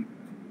anything.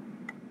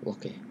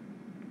 Okay.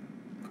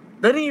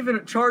 They didn't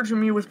even charge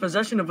me with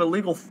possession of a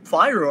illegal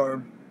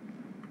firearm.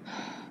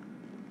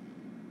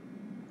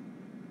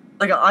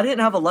 Like, I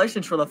didn't have a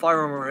license for the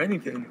firearm or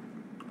anything.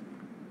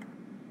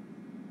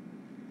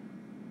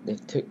 They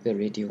took the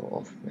radio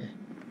off me.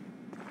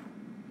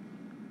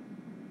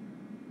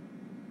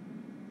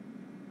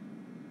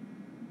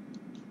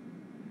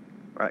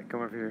 Right,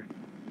 come over here.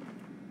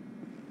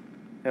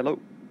 Hello?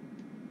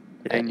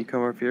 Can you come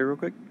over here real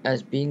quick?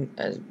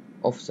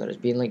 Officer, it's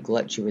being like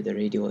glitchy with the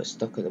radio. It's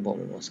stuck at the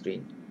bottom of my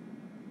screen.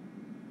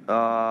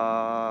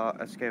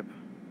 Escape.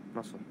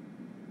 Muscle.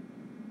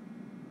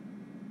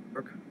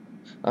 Work.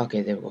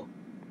 Okay, there we go.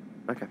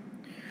 Okay.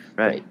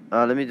 Right.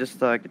 Let me just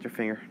get your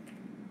finger.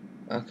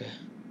 Okay.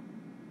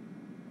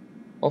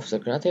 Officer,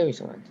 can I tell you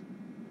something?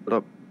 What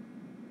up?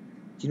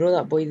 Do you know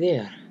that boy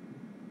there?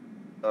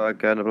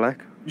 Guy in the black.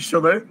 You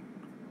still there?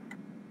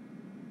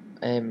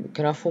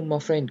 Can I phone my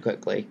friend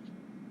quickly?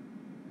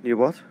 You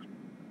what?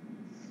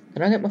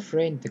 Can I get my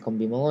friend to come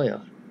be my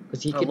lawyer?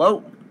 Because he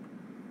Hello?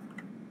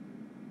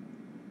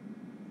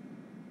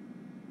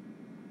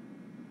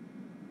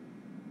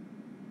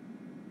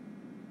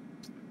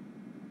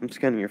 I'm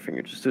scanning your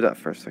finger. Just do that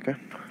first, okay?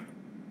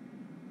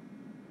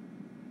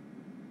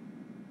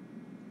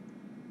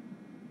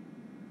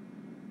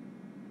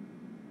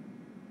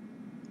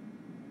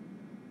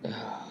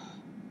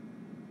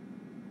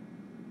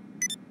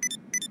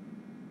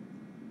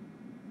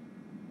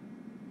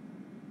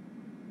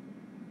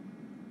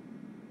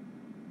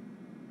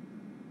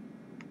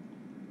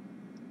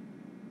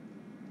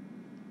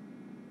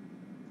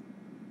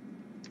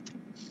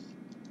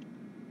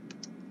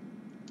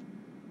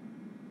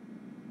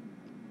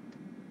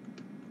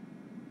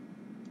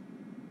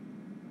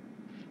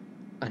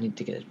 I need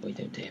to get this boy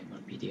down to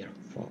MRPD or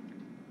fuck.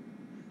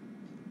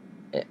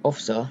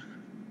 Officer.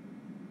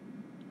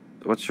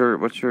 What's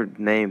your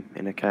name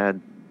in a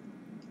CAD?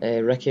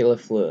 Ricky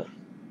LaFleur. Do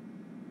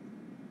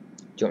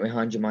you want me to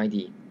hand you my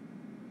ID?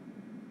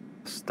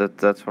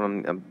 That's what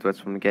I'm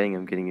getting.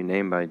 I'm getting your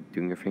name by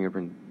doing your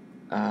fingerprint.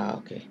 Ah,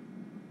 okay.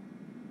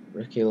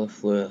 Ricky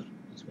LaFleur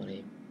is my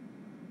name.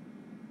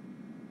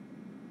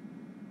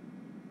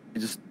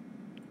 just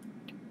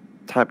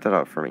type that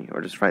out for me,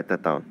 or just write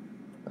that down.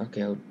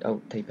 Okay,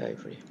 I'll type it out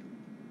for you.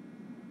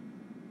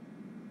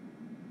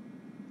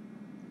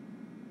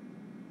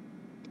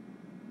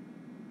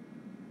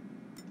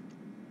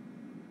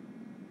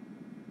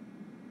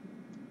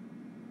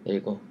 There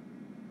you go.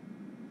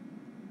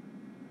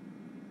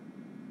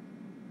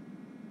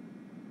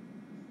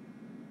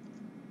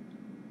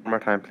 One more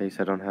time, please.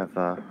 I didn't have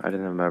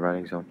my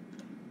writing zone.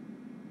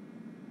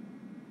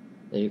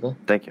 There you go.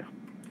 Thank you.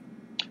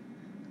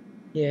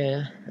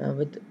 Yeah, I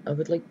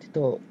would like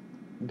to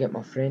get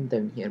my friend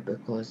down here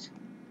because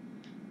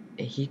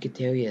he could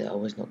tell you that I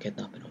was not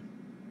kidnapping him.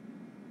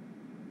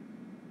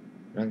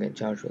 And I'm getting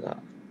charged with that.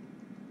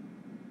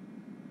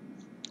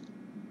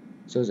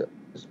 So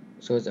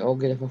is it all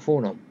good if I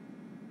phone him?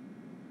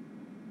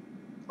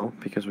 Oh,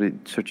 because we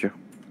search you.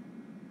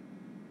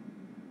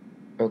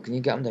 Oh, can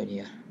you get him down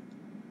here?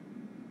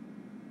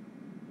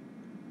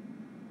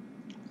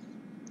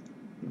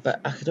 But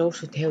I could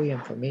also tell you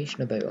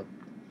information about him.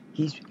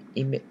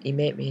 He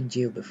met me in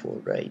jail before,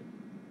 right?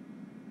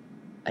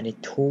 And he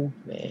told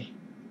me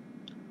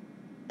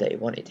that he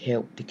wanted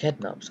help to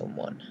kidnap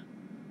someone.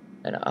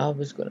 And I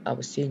was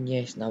saying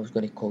yes, and I was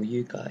gonna call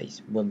you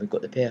guys when we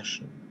got the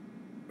person.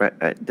 Right.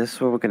 This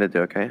is what we're gonna do,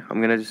 okay? I'm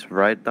gonna just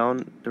write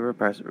down the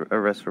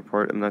arrest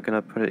report. I'm not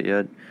gonna put it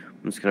yet.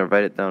 I'm just gonna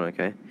write it down,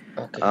 okay?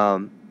 Okay.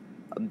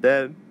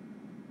 Then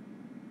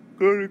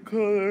gonna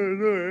call a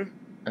lawyer.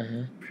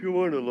 If you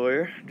want a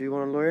lawyer, do you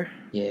want a lawyer?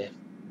 Yeah,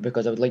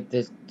 because I would like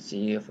to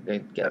see if I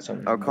could get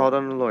something. I'll call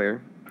down a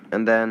lawyer,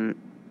 and then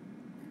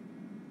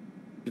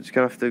you're just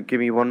gonna have to give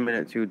me 1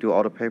 minute to do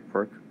all the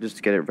paperwork just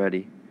to get it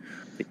ready,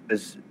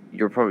 because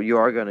you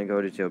are gonna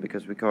go to jail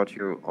because we caught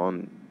you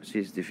on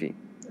CCTV.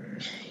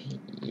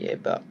 Yeah,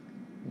 but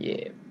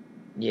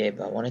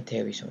I want to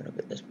tell you something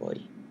about this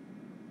boy.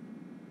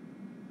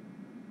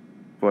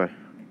 Boy.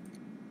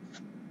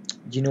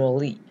 Do you know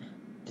Elite?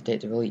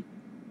 Detective Elite?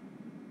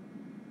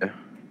 Yeah.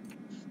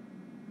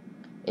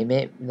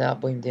 That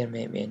boy there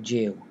met me in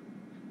jail,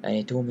 and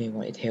he told me he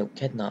wanted help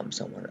kidnapping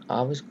someone.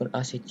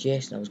 I said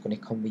yes, and I was going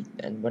to come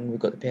and when we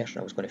got the person,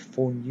 I was going to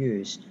phone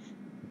yous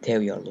and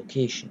tell you our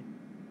location.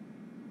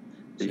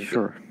 So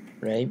sure.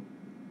 Right?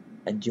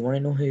 And do you want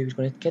to know who he was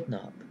going to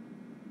kidnap?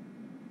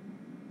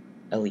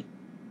 Elite.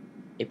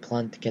 He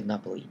planned to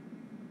kidnap Elite.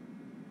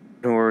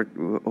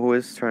 Who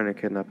is trying to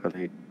kidnap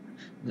Elite?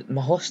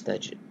 My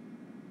hostage.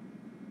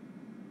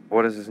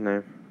 What is his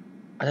name?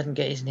 I didn't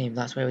get his name,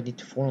 that's why I would need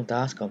to phone him to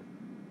ask him.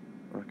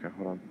 Okay,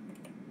 hold on.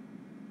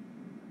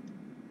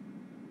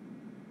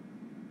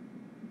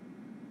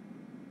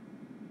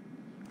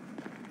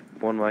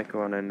 One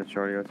Michael and then the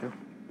Charlie O2.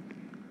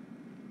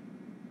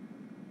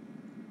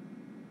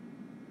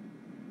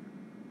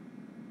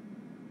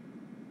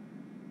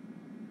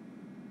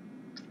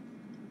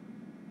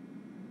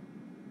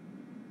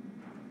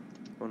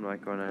 One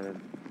Michael and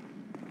then.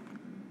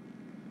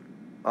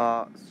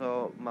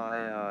 So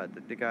my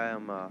the guy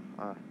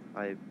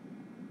I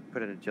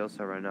put in a jail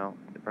cell right now.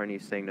 Apparently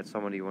he's saying that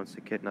somebody wants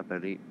to kidnap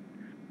Elite.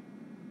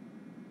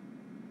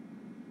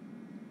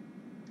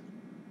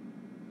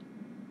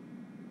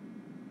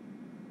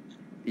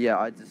 Yeah,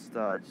 I just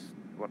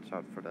watch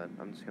out for that.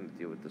 I'm just gonna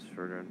deal with this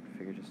further and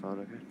figure this out,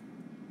 okay?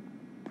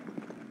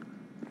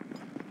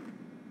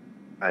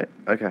 Alright,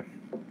 okay.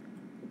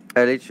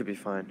 Elite should be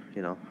fine,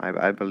 you know.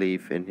 I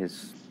believe in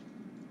his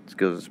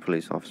skills as a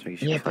police officer. He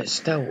should be fine. But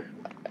still,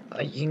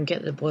 you can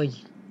get the boy.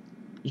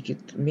 You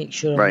could make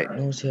sure Right. he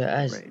knows who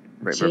it is.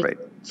 Right.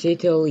 Say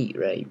to Elite,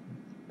 right,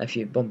 if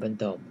you bump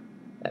into him,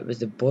 it was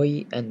the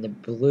boy in the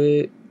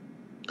blue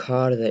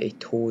car that he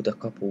towed a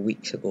couple of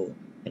weeks ago,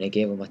 and I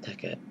gave him a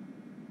ticket.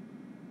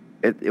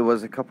 It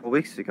was a couple of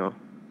weeks ago.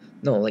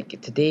 No, like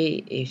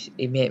today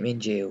he met me in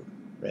jail,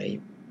 right?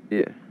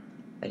 Yeah.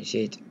 And he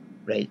said,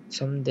 right, there's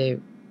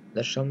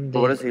someday.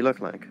 What does he look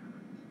like?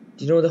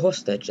 Do you know the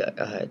hostage that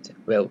I had?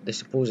 Well, the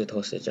supposed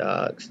hostage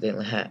I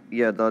accidentally hit.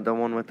 Yeah, the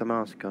one with the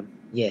mask on.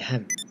 Yeah,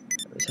 him.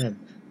 It was him.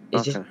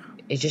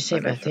 He just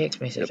sent me a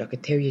text message. Yep. I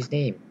could tell you his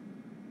name.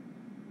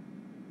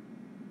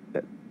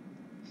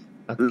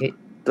 I'll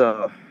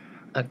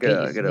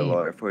get a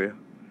lawyer for you.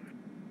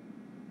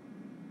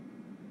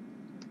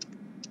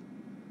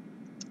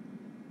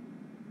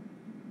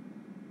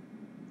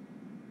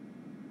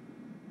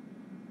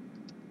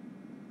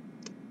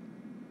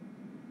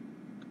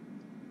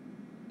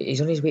 He's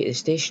on his way to the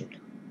station.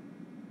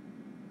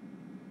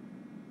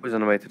 Who's on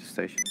the way to the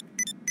station?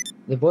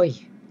 The boy.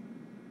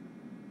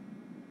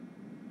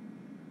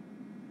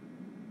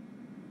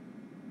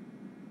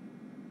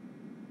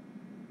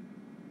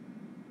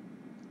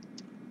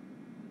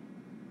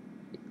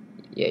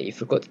 Yeah, you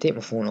forgot to take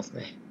my phone off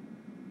me.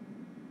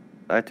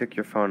 I took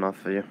your phone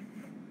off of you.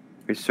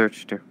 We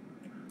searched you.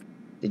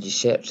 Did you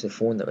search the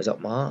phone that was up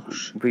my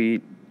arse? Oh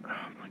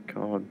my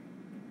god.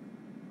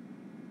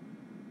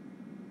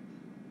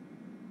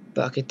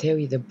 But I could tell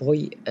you the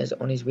boy is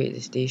on his way to the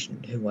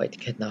station who wanted to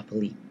kidnap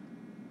Elite.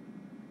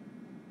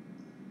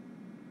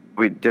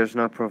 There's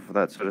no proof of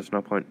that, so there's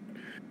no point.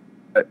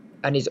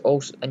 And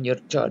you're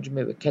charging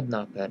me with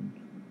kidnapping.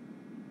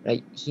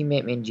 Right, he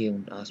met me in jail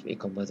and asked me to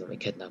come with him to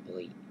kidnap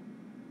Elite.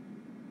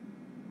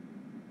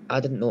 I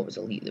didn't know it was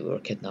Elite that we were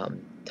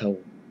kidnapping till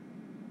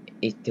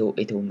he told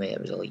me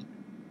it was Elite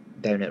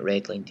down at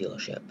Redline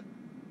dealership.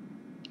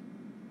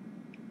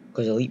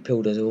 Because Elite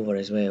pulled us over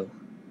as well.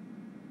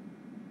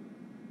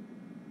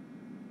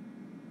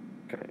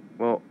 Okay,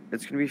 well,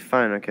 it's gonna be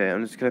fine, okay?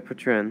 I'm just gonna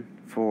put you in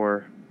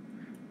for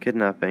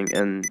kidnapping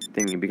and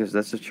thingy, because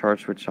that's the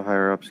charge which the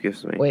higher ups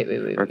gives me.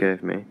 Or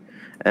gave me.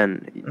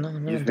 And No,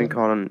 you've been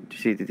caught on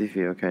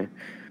CCTV, okay?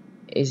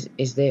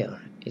 Is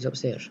there. He's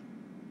upstairs.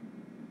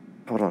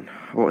 Hold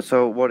on.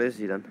 So, what is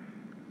he then?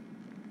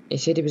 He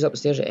said he was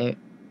upstairs at,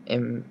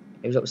 he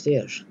was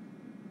upstairs.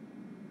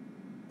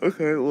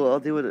 Okay, well,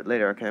 I'll deal with it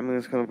later, okay? I'm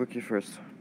just gonna book you first.